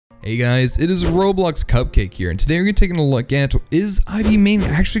Hey guys, it is Roblox Cupcake here, and today we're taking a look at, is iBeMaine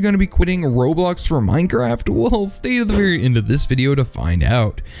actually going to be quitting Roblox for Minecraft? Well, stay to the very end of this video to find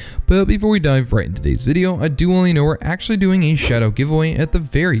out. But before we dive right into today's video, I do only know we're actually doing a shadow giveaway at the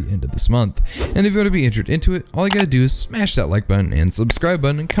very end of this month. And if you want to be entered into it, all you gotta do is smash that like button and subscribe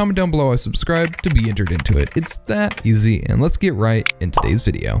button and comment down below I subscribe to be entered into it. It's that easy, and let's get right in today's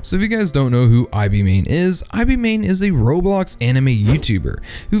video. So if you guys don't know who iBeMaine is a Roblox anime YouTuber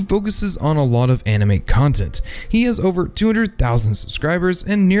who focuses on a lot of anime content. He has over 200,000 subscribers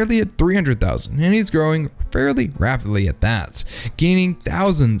and nearly at 300,000, and he's growing fairly rapidly at that, gaining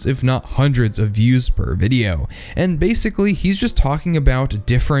thousands if not hundreds of views per video. And basically he's just talking about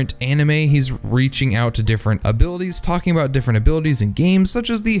different anime, he's reaching out to different abilities, talking about different abilities in games such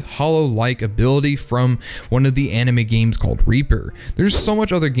as the hollow-like ability from one of the anime games called Reaper. There's so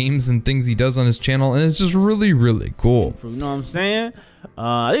much other games and things he does on his channel, and it's just really cool. You know what I'm saying?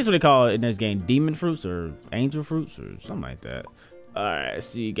 I think it's what they call it in this game, demon fruits or angel fruits or something like that. Alright,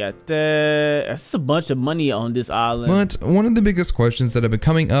 so you got that. That's a bunch of money on this island. But one of the biggest questions that have been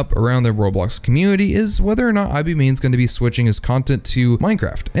coming up around the Roblox community is whether or not iBeMaine is going to be switching his content to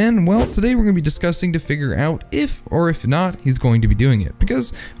Minecraft. And well, today we're going to be discussing to figure out if or if not he's going to be doing it,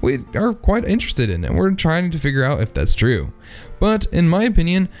 because we are quite interested in it. We're trying to figure out if that's true. But in my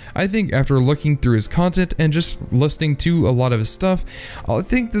opinion, I think after looking through his content and just listening to a lot of his stuff, I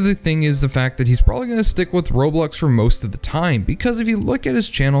think that the thing is the fact that he's probably going to stick with Roblox for most of the time, because if you look at his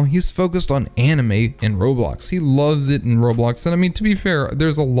channel, he's focused on anime in Roblox. He loves it in Roblox, and I mean, to be fair,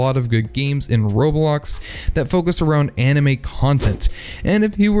 there's a lot of good games in Roblox that focus around anime content. And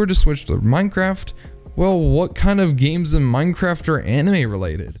if he were to switch to Minecraft, well, what kind of games in Minecraft are anime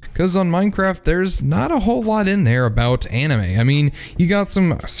related? Because on Minecraft, there's not a whole lot in there about anime. I mean, you got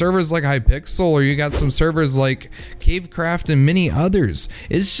some servers like Hypixel, or you got some servers like Cavecraft and many others.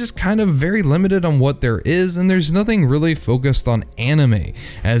 It's just kind of very limited on what there is, and there's nothing really focused on anime.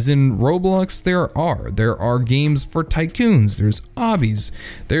 As in Roblox, there are games for tycoons, there's obbies,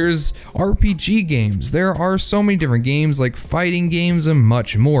 there's RPG games, there are so many different games like fighting games and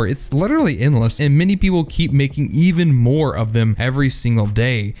much more. It's literally endless, and many people keep making even more of them every single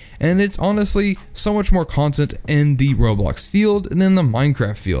day, and it's honestly so much more content in the Roblox field than the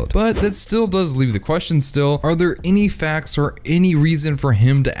Minecraft field. But that still does leave the question still, are there any facts or any reason for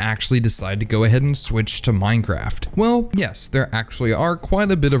him to actually decide to go ahead and switch to Minecraft? Well, yes, there actually are quite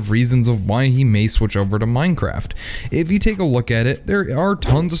a bit of reasons of why he may switch over to Minecraft. If you take a look at it, there are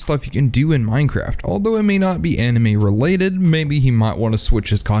tons of stuff you can do in Minecraft. Although it may not be anime related, maybe he might want to switch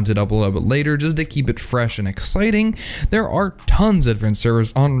his content up a little bit later just to keep it fresh and exciting. There are tons of different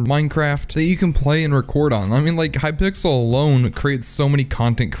servers on Minecraft that you can play and record on. I mean, like Hypixel alone creates so many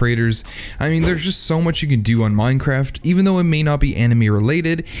content creators. I mean, there's just so much you can do on Minecraft. Even though it may not be anime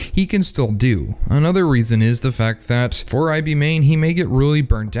related, he can still do. Another reason is the fact that for iBeMaine, he may get really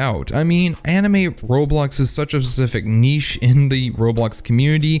burnt out. I mean, anime Roblox is such a specific niche in the Roblox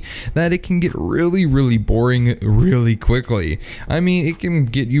community that it can get really boring really quickly. I mean, it can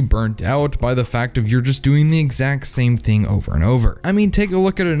get you burnt out by the fact of you're just doing the exact same thing over and over. I mean, take a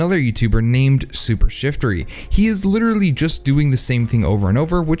look at another YouTuber named SuperShiftery. He is literally just doing the same thing over and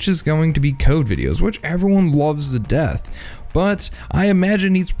over, which is going to be code videos, which everyone loves to death. But I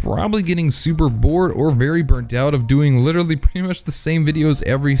imagine he's probably getting super bored or very burnt out of doing literally pretty much the same videos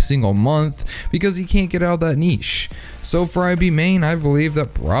every single month because he can't get out of that niche. So for iBeMaine, I believe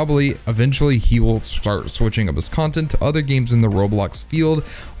that probably eventually he will start switching up his content to other games in the Roblox field,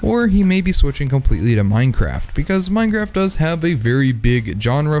 or he may be switching completely to Minecraft, because Minecraft does have a very big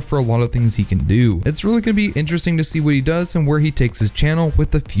genre for a lot of things he can do. It's really going to be interesting to see what he does and where he takes his channel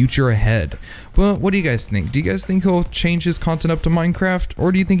with the future ahead. But what do you guys think? Do you guys think he'll change his content up to Minecraft,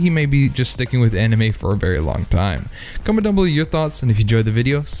 or do you think he may be just sticking with anime for a very long time? Comment down below your thoughts, and if you enjoyed the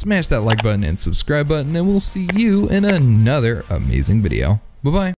video, smash that like button and subscribe button, and we'll see you in another amazing video. Bye bye.